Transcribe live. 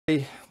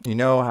You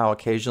know how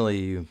occasionally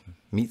you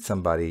meet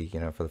somebody,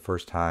 for the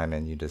first time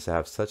and you just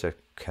have such a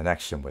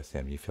connection with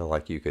them. You feel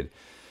like you could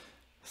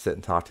sit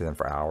and talk to them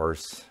for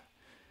hours.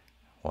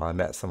 Well, I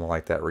met someone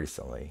like that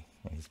recently.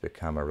 He's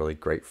become a really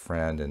great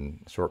friend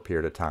in a short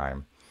period of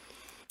time.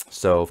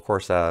 So, of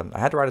course, I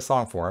had to write a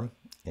song for him,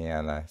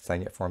 and I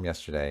sang it for him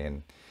yesterday,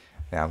 and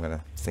now I'm going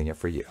to sing it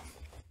for you.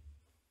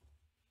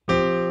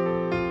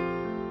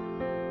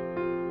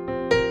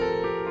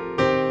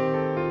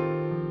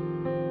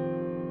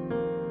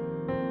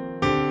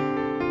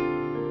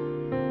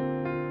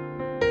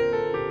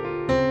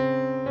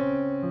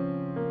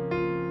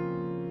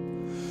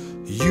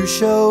 You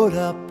showed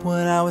up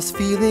when I was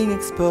feeling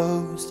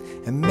exposed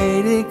and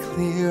made it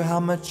clear how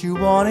much you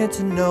wanted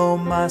to know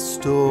my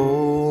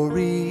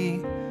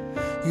story.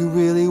 You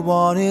really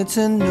wanted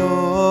to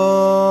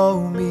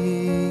know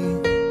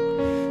me.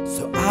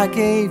 So I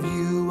gave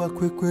you a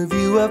quick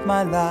review of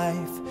my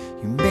life.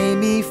 You made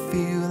me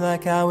feel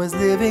like I was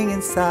living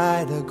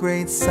inside a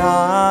great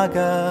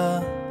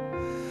saga,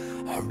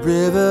 a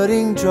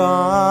riveting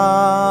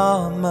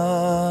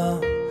drama.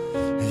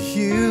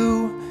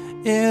 You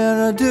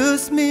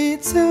introduced me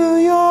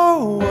to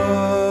your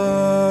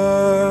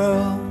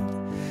world,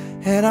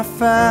 and I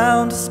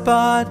found a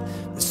spot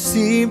that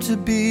seemed to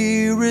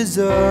be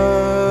reserved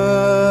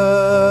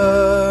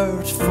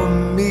for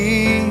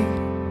me.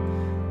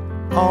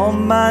 All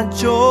my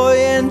joy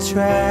and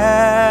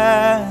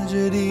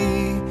tragedy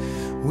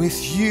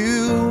with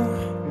you,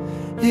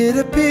 it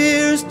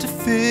appears to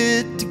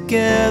fit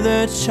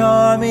together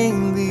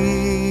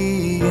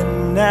charmingly.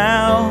 And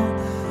now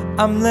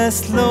I'm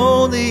less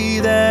lonely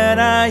than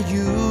I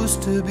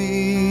used to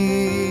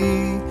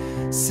be,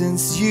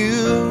 since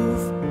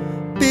you've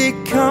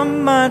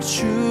become my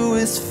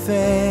truest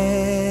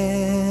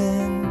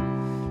fan,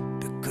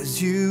 because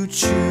you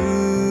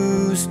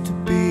choose to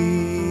be.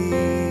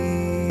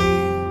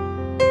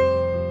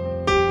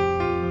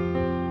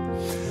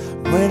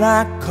 When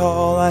I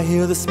call, I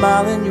hear the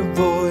smile in your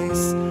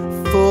voice,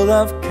 full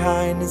of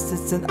kindness.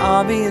 It's an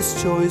obvious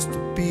choice to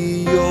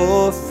be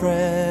your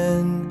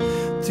friend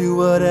through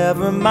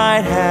whatever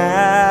might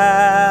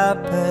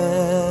happen.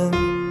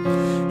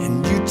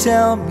 And you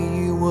tell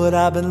me what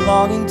I've been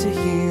longing to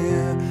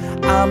hear: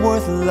 I'm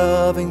worth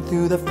loving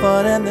through the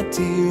fun and the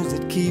tears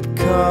that keep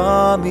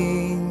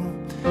coming,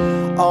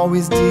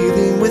 always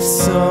dealing with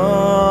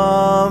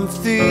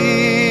something.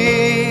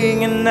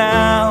 And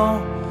now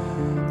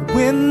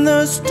when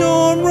the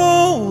storm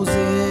rolls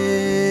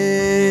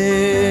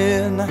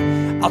in,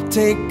 I'll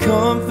take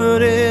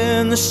comfort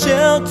in the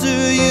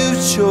shelter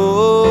you've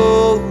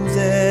chosen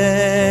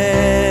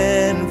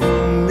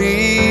for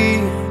me.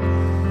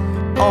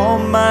 All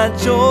my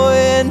joy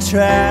and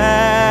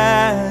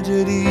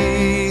tragedy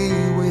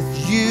with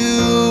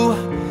you,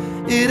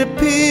 it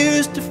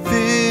appears to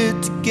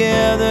fit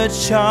together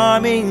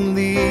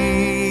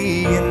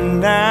charmingly.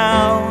 And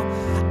now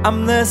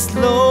I'm less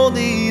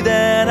lonely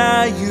than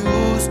I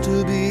used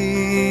to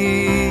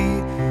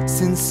be,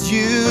 since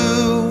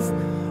you've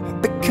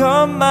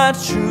become my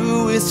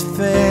truest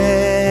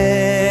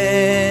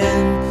fan,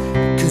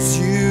 'cause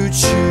you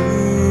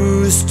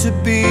choose to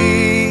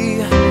be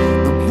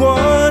the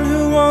one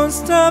who won't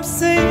stop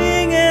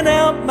singing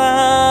out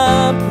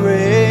my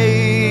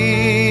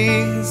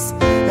praise,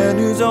 and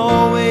who's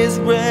always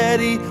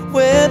ready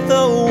with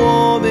a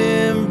warm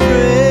embrace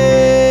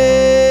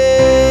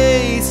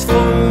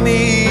for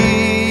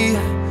me.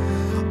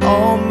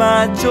 All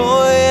my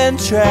joy and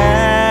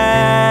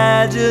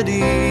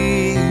tragedy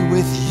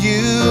with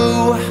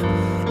you,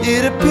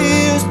 it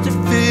appears to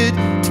fit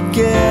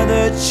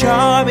together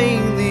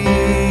charmingly.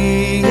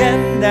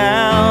 And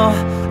now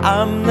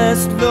I'm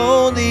less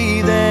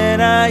lonely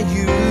than I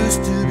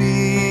used to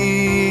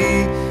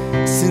be,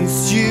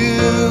 since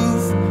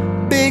you've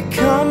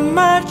become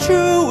my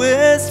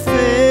truest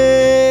fan,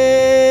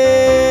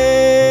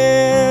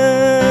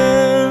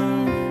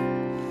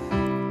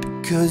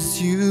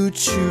 because you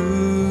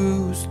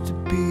choose to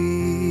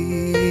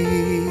be.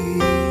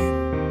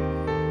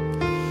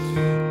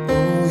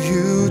 Oh,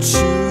 you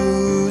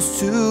choose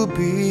to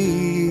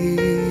be.